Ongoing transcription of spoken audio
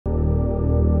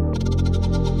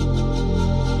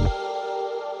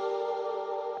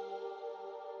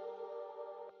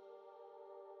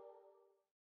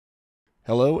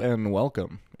Hello and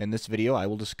welcome. In this video I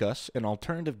will discuss an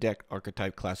alternative deck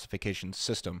archetype classification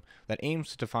system that aims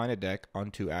to define a deck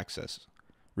on two axes: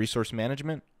 resource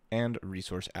management and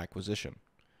resource acquisition.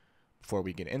 Before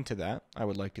we get into that, I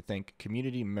would like to thank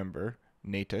community member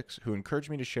Natix, who encouraged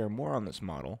me to share more on this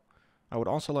model. I would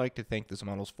also like to thank this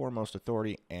model's foremost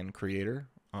authority and creator,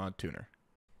 Oddtuner.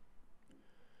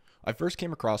 I first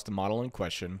came across the model in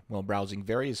question while browsing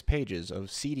various pages of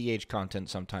cEDH content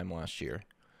sometime last year.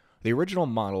 The original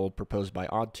model proposed by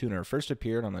Oddtuner first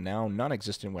appeared on the now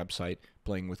non-existent website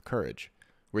Playing with Courage,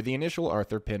 where the initial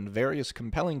author penned various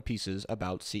compelling pieces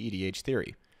about cEDH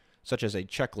theory, such as a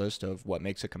checklist of what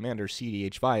makes a commander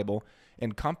cEDH viable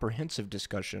and comprehensive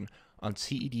discussion on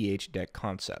cEDH deck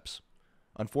concepts.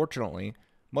 Unfortunately,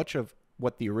 much of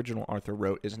what the original author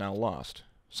wrote is now lost.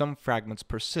 Some fragments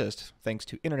persist thanks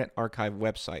to Internet Archive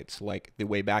websites like the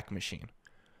Wayback Machine.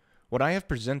 What I have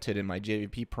presented in my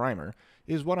JVP primer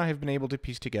is what I have been able to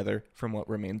piece together from what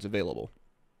remains available.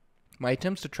 My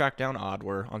attempts to track down Odd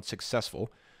were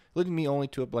unsuccessful, leading me only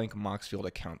to a blank Moxfield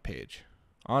account page.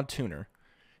 Oddtuner,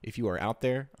 if you are out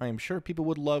there, I am sure people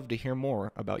would love to hear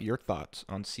more about your thoughts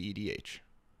on cEDH.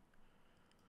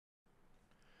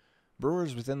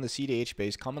 Brewers within the cEDH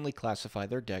base commonly classify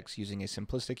their decks using a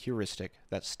simplistic heuristic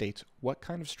that states what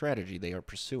kind of strategy they are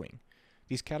pursuing.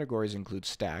 These categories include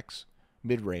Stax,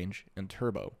 mid-range, and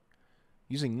turbo.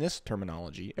 Using this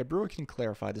terminology, a brewer can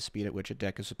clarify the speed at which a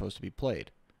deck is supposed to be played.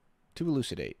 To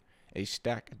elucidate, a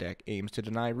stack deck aims to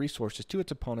deny resources to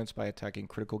its opponents by attacking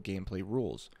critical gameplay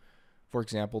rules. For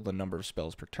example, the number of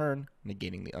spells per turn,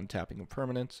 negating the untapping of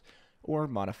permanents, or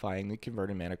modifying the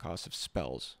converted mana cost of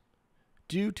spells.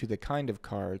 Due to the kind of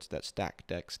cards that stack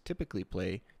decks typically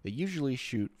play, they usually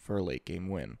shoot for a late game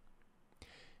win.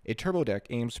 A turbo deck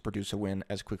aims to produce a win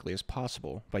as quickly as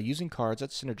possible by using cards that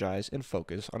synergize and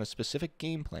focus on a specific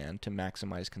game plan to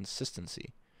maximize consistency.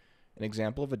 An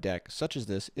example of a deck such as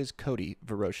this is Cody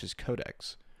Verocious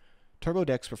Codex. Turbo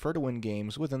decks prefer to win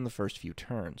games within the first few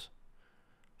turns.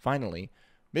 Finally,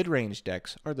 mid-range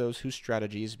decks are those whose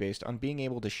strategy is based on being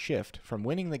able to shift from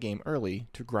winning the game early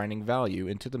to grinding value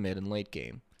into the mid and late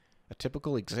game. A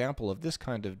typical example of this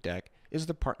kind of deck is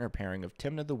the partner pairing of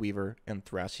Tymna the Weaver and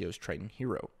Thrasios Triton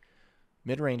Hero.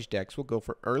 Mid-range decks will go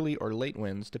for early or late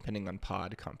wins depending on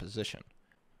pod composition.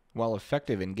 While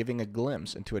effective in giving a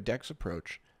glimpse into a deck's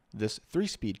approach, this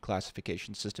 3-speed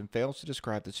classification system fails to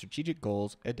describe the strategic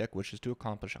goals a deck wishes to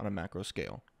accomplish on a macro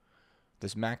scale.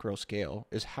 This macro scale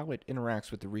is how it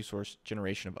interacts with the resource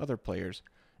generation of other players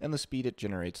and the speed it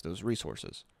generates those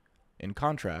resources. In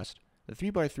contrast, the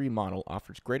 3x3 model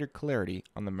offers greater clarity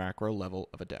on the macro level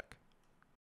of a deck.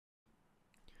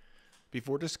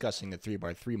 Before discussing the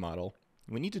 3x3 model,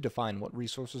 we need to define what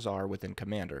resources are within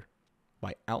Commander.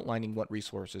 By outlining what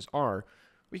resources are,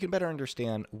 we can better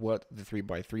understand what the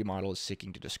 3x3 model is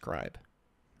seeking to describe.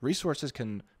 Resources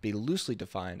can be loosely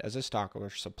defined as a stock or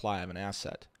supply of an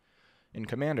asset. In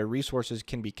Commander, resources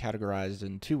can be categorized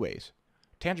in two ways: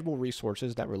 tangible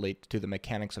resources that relate to the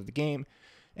mechanics of the game,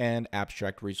 and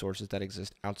abstract resources that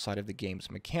exist outside of the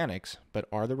game's mechanics, but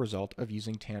are the result of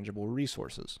using tangible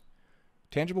resources.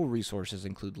 Tangible resources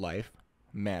include life,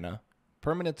 mana,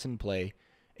 permanents in play,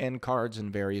 and cards in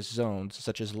various zones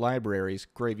such as libraries,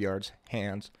 graveyards,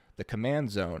 hands, the command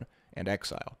zone, and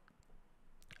exile.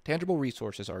 Tangible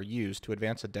resources are used to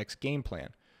advance a deck's game plan,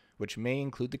 which may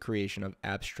include the creation of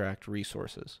abstract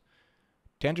resources.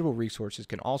 Tangible resources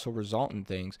can also result in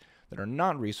things that are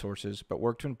not resources but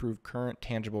work to improve current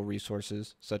tangible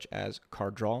resources such as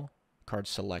card draw, card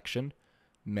selection,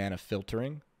 mana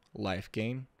filtering, life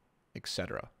gain,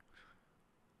 etc.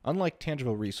 Unlike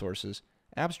tangible resources,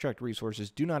 abstract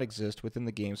resources do not exist within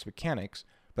the game's mechanics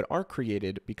but are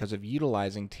created because of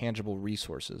utilizing tangible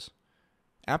resources.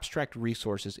 Abstract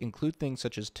resources include things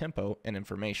such as tempo and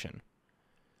information.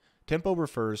 Tempo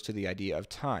refers to the idea of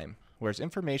time, whereas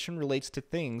information relates to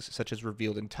things such as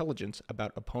revealed intelligence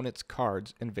about opponents'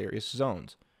 cards in various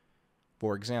zones.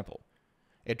 For example,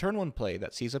 a turn 1 play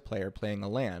that sees a player playing a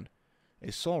land,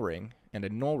 a Sol Ring, and a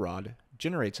Null Rod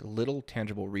generates little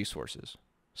tangible resources.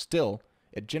 Still,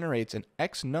 it generates an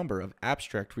X number of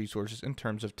abstract resources in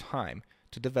terms of time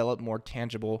to develop more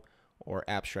tangible or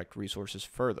abstract resources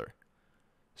further.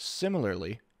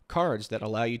 Similarly, cards that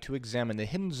allow you to examine the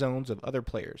hidden zones of other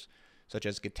players, such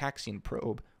as Gitaxian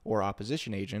Probe or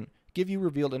Opposition Agent, give you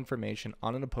revealed information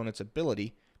on an opponent's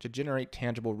ability to generate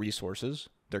tangible resources,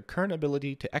 their current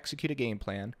ability to execute a game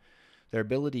plan, their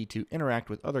ability to interact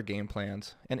with other game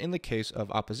plans, and in the case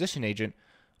of Opposition Agent,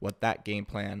 what that game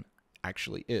plan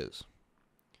actually is.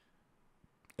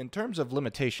 In terms of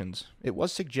limitations, it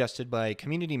was suggested by a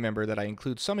community member that I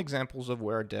include some examples of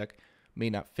where a deck may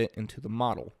not fit into the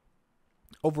model.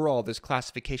 Overall, this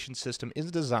classification system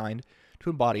is designed to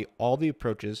embody all the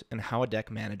approaches and how a deck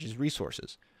manages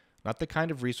resources, not the kind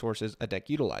of resources a deck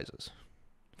utilizes.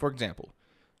 For example,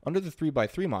 under the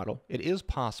 3x3 model, it is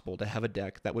possible to have a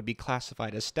deck that would be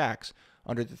classified as Stax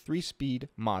under the 3-speed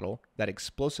model that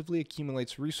explosively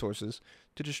accumulates resources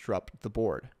to disrupt the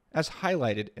board, as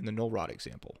highlighted in the Null Rod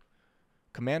example.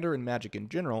 Commander and Magic in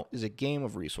general is a game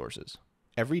of resources.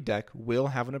 Every deck will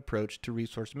have an approach to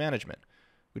resource management,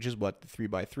 which is what the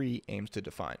 3x3 aims to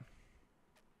define.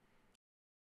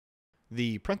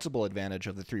 The principal advantage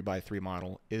of the 3x3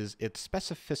 model is its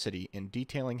specificity in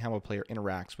detailing how a player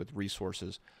interacts with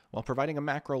resources while providing a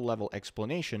macro-level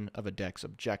explanation of a deck's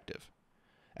objective.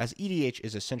 As EDH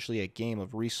is essentially a game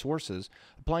of resources,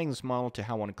 applying this model to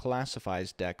how one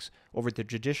classifies decks over the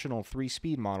traditional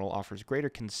 3-speed model offers greater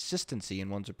consistency in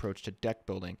one's approach to deck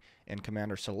building and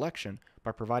commander selection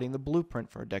by providing the blueprint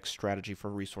for a deck's strategy for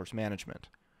resource management.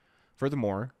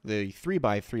 Furthermore, the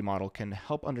 3x3 model can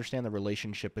help understand the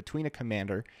relationship between a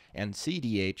commander and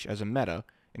cEDH as a meta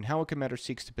and how a commander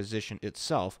seeks to position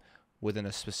itself within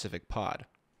a specific pod.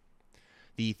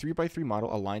 The 3x3 model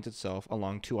aligns itself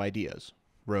along two ideas: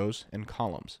 rows and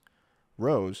columns.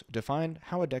 Rows define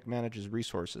how a deck manages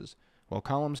resources, while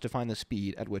columns define the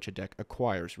speed at which a deck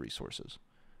acquires resources.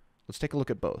 Let's take a look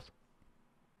at both.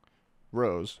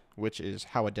 Rows, which is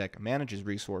how a deck manages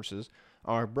resources,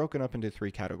 are broken up into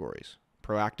three categories: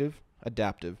 proactive,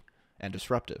 adaptive, and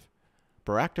disruptive.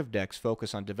 Proactive decks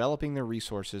focus on developing their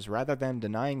resources rather than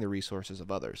denying the resources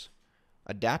of others.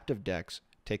 Adaptive decks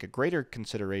take a greater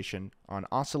consideration on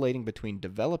oscillating between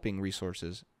developing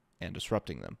resources and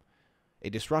disrupting them.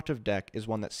 A disruptive deck is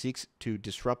one that seeks to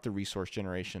disrupt the resource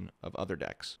generation of other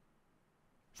decks.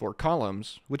 For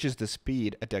columns, which is the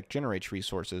speed a deck generates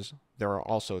resources, there are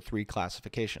also three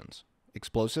classifications: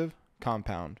 explosive,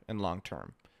 compound, and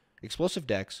long-term. Explosive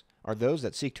decks are those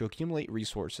that seek to accumulate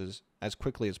resources as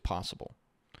quickly as possible.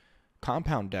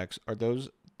 Compound decks are those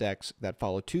decks that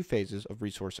follow two phases of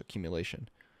resource accumulation.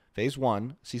 Phase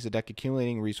 1 sees the deck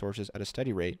accumulating resources at a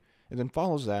steady rate, and then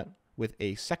follows that with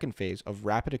a second phase of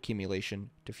rapid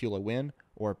accumulation to fuel a win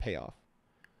or a payoff.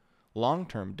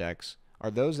 Long-term decks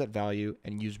are those that value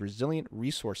and use resilient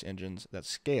resource engines that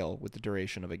scale with the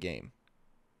duration of a game.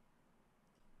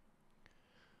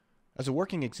 As a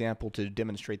working example to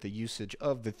demonstrate the usage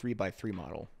of the 3x3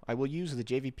 model, I will use the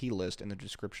JVP list in the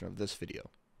description of this video.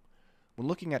 When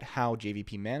looking at how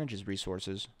JVP manages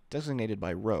resources, designated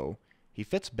by row, he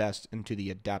fits best into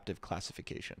the adaptive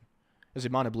classification. As a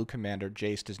mono-blue commander,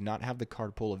 Jace does not have the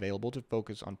card pool available to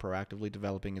focus on proactively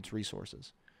developing its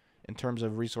resources. In terms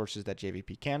of resources that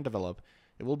JVP can develop,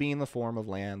 it will be in the form of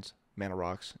lands, mana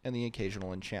rocks, and the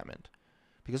occasional enchantment.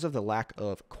 Because of the lack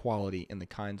of quality in the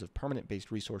kinds of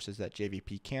permanent-based resources that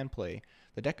JVP can play,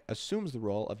 the deck assumes the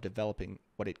role of developing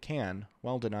what it can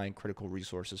while denying critical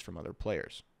resources from other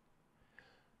players.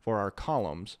 For our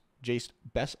columns, Jace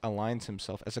best aligns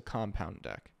himself as a compound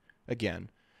deck.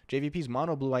 Again, JVP's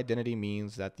mono-blue identity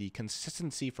means that the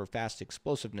consistency for fast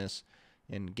explosiveness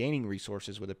in gaining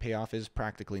resources with a payoff is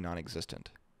practically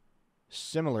non-existent.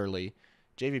 Similarly,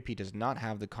 JVP does not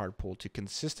have the card pool to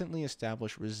consistently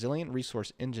establish resilient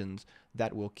resource engines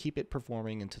that will keep it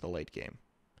performing into the late game.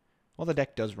 While the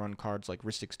deck does run cards like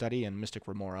Rhystic Study and Mystic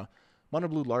Remora, Mono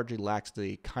Blue largely lacks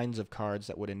the kinds of cards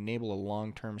that would enable a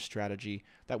long-term strategy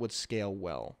that would scale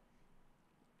well,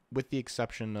 with the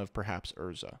exception of perhaps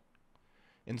Urza.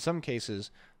 In some cases,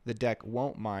 the deck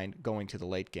won't mind going to the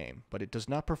late game, but it does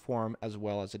not perform as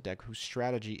well as a deck whose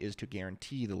strategy is to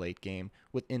guarantee the late game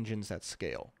with engines that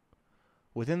scale.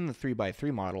 Within the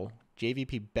 3x3 model,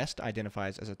 JVP best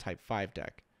identifies as a Type 5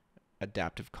 deck,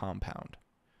 Adaptive Compound.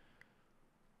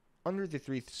 Under the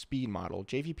 3-speed model,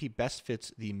 JVP best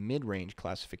fits the mid-range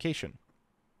classification.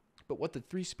 But what the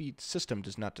 3-speed system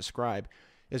does not describe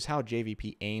is how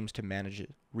JVP aims to manage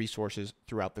resources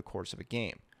throughout the course of a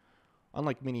game.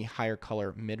 Unlike many higher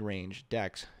color mid-range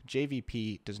decks,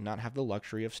 JVP does not have the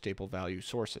luxury of staple value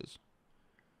sources.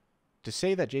 To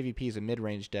say that JVP is a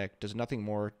mid-range deck does nothing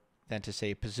more than to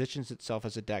say it positions itself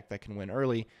as a deck that can win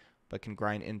early, but can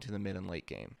grind into the mid and late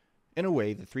game. In a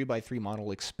way, the 3x3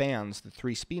 model expands the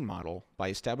 3-speed model by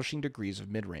establishing degrees of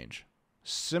mid-range.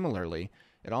 Similarly,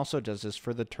 it also does this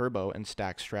for the turbo and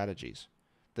stack strategies.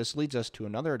 This leads us to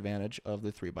another advantage of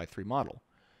the 3x3 model.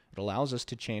 It allows us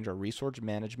to change our resource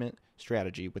management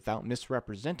strategy without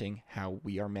misrepresenting how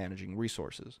we are managing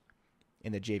resources.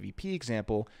 In the JVP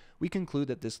example, we conclude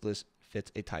that this list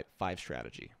fits a Type 5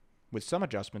 strategy. With some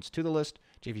adjustments to the list,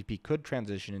 JVP could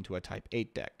transition into a Type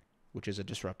 8 deck, which is a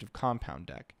disruptive compound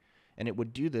deck, and it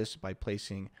would do this by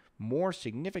placing more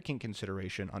significant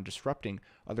consideration on disrupting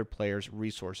other players'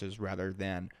 resources rather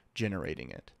than generating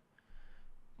it.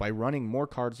 By running more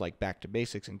cards like Back to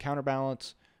Basics and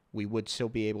Counterbalance, we would still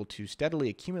be able to steadily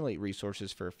accumulate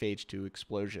resources for a Phase 2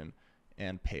 explosion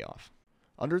and payoff.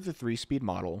 Under the 3-speed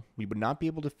model, we would not be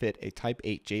able to fit a Type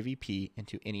 8 JVP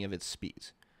into any of its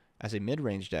speeds, as a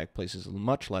mid-range deck places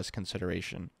much less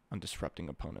consideration on disrupting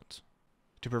opponents.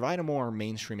 To provide a more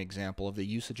mainstream example of the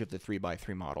usage of the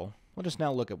 3x3 model, let us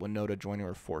now look at Winota joining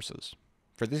our forces.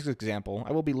 For this example,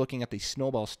 I will be looking at the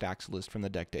Snowball Stax list from the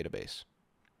deck database.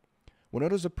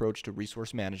 Winota's approach to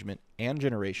resource management and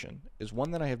generation is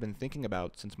one that I have been thinking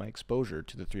about since my exposure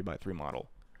to the 3x3 model.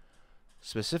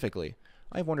 Specifically,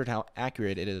 I have wondered how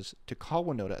accurate it is to call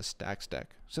Winota a Stax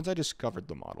deck since I discovered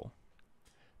the model.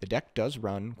 The deck does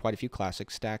run quite a few classic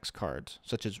Stax cards,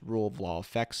 such as Rule of Law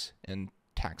effects and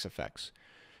tax effects,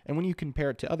 and when you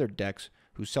compare it to other decks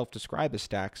who self-describe as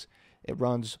Stax, it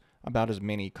runs about as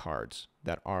many cards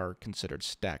that are considered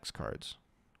Stax cards.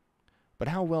 But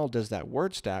how well does that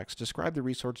word Stax describe the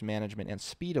resource management and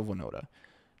speed of Winota?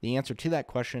 The answer to that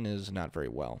question is not very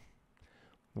well.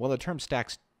 While the term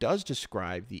Stax does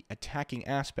describe the attacking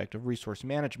aspect of resource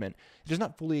management, it does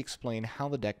not fully explain how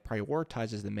the deck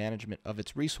prioritizes the management of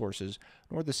its resources,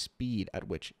 nor the speed at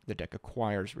which the deck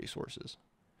acquires resources,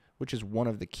 which is one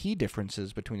of the key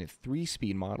differences between the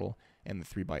 3-speed model and the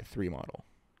 3x3 model.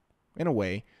 In a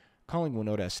way, calling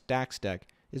Winota a Stax deck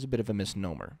is a bit of a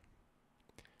misnomer.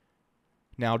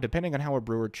 Now, depending on how a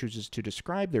brewer chooses to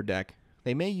describe their deck,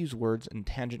 they may use words in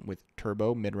tangent with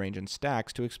turbo, midrange, and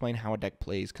Stax to explain how a deck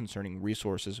plays concerning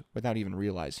resources without even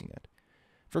realizing it.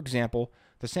 For example,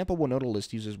 the sample Winota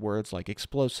list uses words like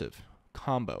explosive,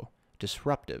 combo,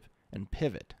 disruptive, and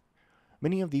pivot.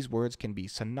 Many of these words can be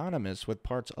synonymous with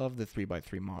parts of the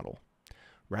 3x3 model.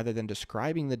 Rather than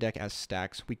describing the deck as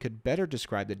Stax, we could better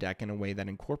describe the deck in a way that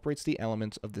incorporates the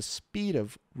elements of the speed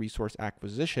of resource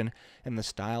acquisition and the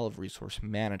style of resource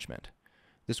management.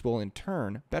 This will in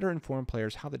turn better inform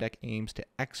players how the deck aims to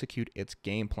execute its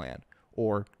game plan,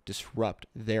 or disrupt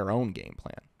their own game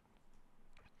plan.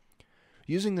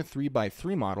 Using the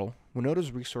 3x3 model,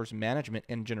 Winota's resource management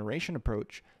and generation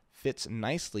approach fits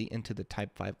nicely into the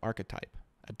Type 5 archetype,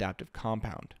 Adaptive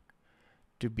Compound.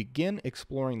 To begin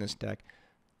exploring this deck,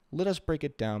 let us break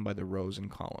it down by the rows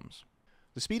and columns.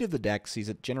 The speed of the deck sees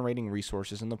it generating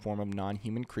resources in the form of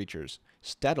non-human creatures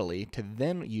steadily to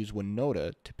then use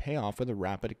Winota to pay off with a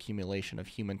rapid accumulation of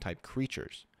human-type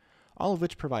creatures, all of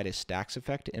which provide a Stax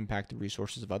effect to impact the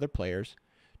resources of other players,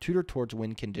 tutor towards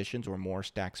win conditions or more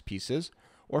Stax pieces,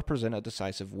 or present a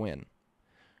decisive win.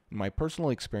 In my personal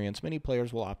experience, many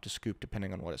players will opt to scoop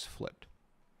depending on what is flipped.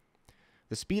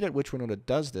 The speed at which Winota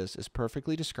does this is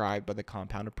perfectly described by the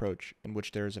compound approach, in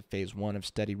which there is a phase 1 of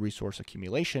steady resource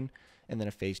accumulation and then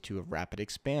a phase 2 of rapid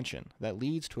expansion that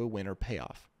leads to a win or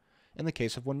payoff. In the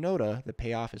case of Winota, the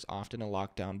payoff is often a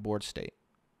lockdown board state.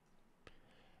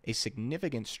 A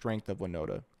significant strength of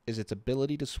Winota is its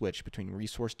ability to switch between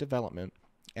resource development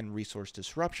and resource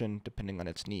disruption depending on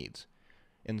its needs.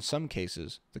 In some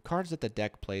cases, the cards that the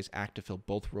deck plays act to fill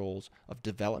both roles of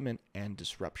development and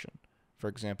disruption. For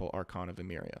example, Archon of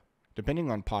Emeria. Depending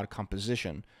on pod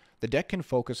composition, the deck can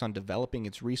focus on developing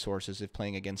its resources if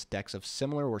playing against decks of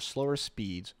similar or slower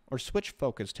speeds, or switch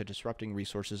focus to disrupting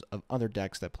resources of other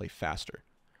decks that play faster.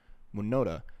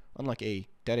 Winota, unlike a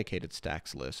dedicated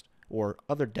Stax list, or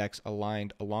other decks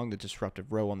aligned along the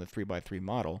disruptive row on the 3x3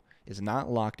 model, is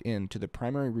not locked into the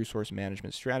primary resource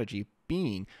management strategy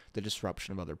being the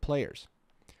disruption of other players.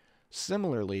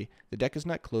 Similarly, the deck is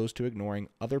not closed to ignoring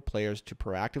other players to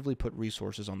proactively put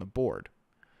resources on the board.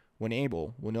 When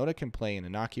able, Winota can play an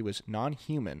innocuous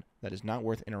non-human that is not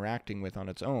worth interacting with on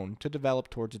its own to develop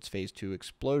towards its phase 2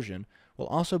 explosion, while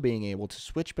also being able to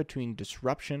switch between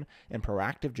disruption and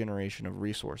proactive generation of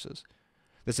resources.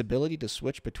 This ability to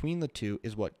switch between the two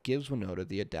is what gives Winota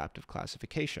the adaptive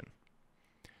classification.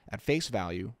 At face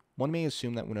value, one may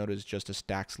assume that Winota is just a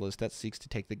Stax list that seeks to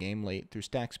take the game late through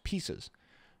Stax pieces.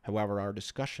 However, our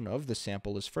discussion of the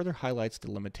sample list further highlights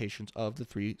the limitations of the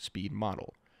 3-speed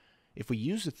model. If we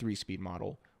use the 3-speed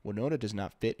model, Winota does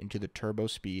not fit into the turbo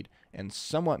speed and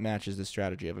somewhat matches the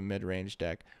strategy of a mid-range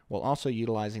deck while also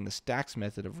utilizing the Stax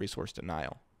method of resource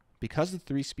denial. Because the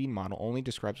 3-speed model only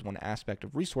describes one aspect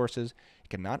of resources, it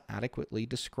cannot adequately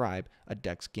describe a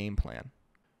deck's game plan.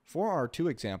 For our 2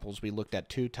 examples, we looked at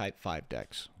 2 Type 5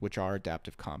 decks, which are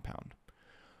Adaptive Compound.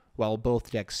 While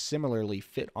both decks similarly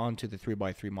fit onto the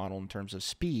 3x3 model in terms of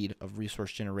speed of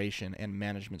resource generation and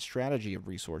management strategy of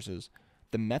resources,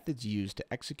 the methods used to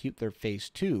execute their phase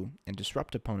 2 and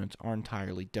disrupt opponents are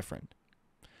entirely different.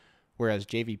 Whereas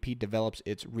JVP develops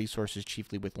its resources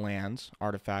chiefly with lands,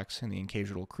 artifacts, and the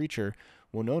occasional creature,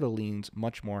 Winota leans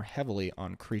much more heavily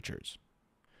on creatures.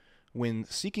 When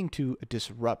seeking to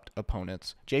disrupt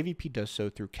opponents, JVP does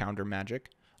so through counter magic,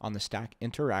 on the stack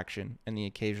interaction, and the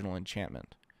occasional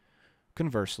enchantment.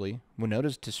 Conversely,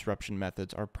 Winota's disruption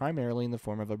methods are primarily in the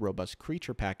form of a robust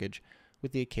creature package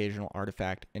with the occasional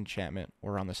artifact, enchantment,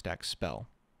 or on the stack spell.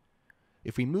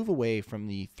 If we move away from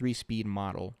the 3-speed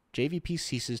model, JVP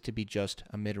ceases to be just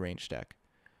a mid-range deck,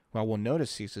 while Winota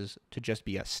ceases to just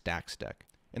be a Stax deck.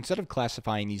 Instead of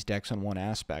classifying these decks on one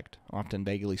aspect, often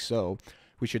vaguely so,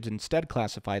 we should instead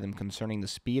classify them concerning the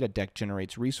speed a deck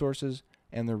generates resources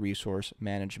and the resource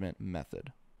management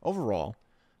method. Overall,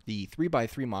 the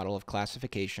 3x3 model of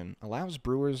classification allows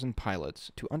brewers and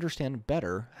pilots to understand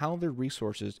better how their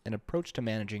resources and approach to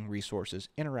managing resources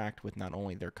interact with not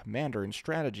only their commander and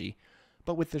strategy,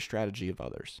 but with the strategy of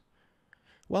others.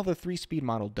 While the 3-speed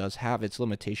model does have its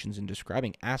limitations in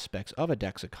describing aspects of a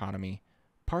deck's economy,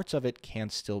 parts of it can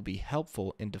still be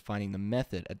helpful in defining the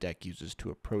method a deck uses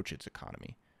to approach its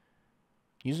economy.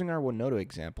 Using our Winota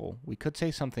example, we could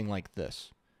say something like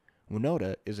this.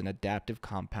 Winota is an adaptive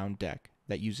compound deck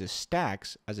that uses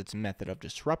Stax as its method of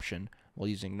disruption while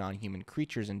using non-human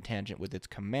creatures in tangent with its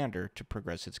commander to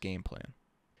progress its game plan.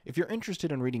 If you're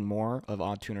interested in reading more of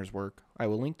Oddtuner's work, I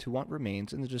will link to what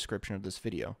remains in the description of this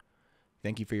video.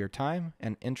 Thank you for your time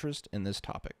and interest in this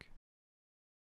topic.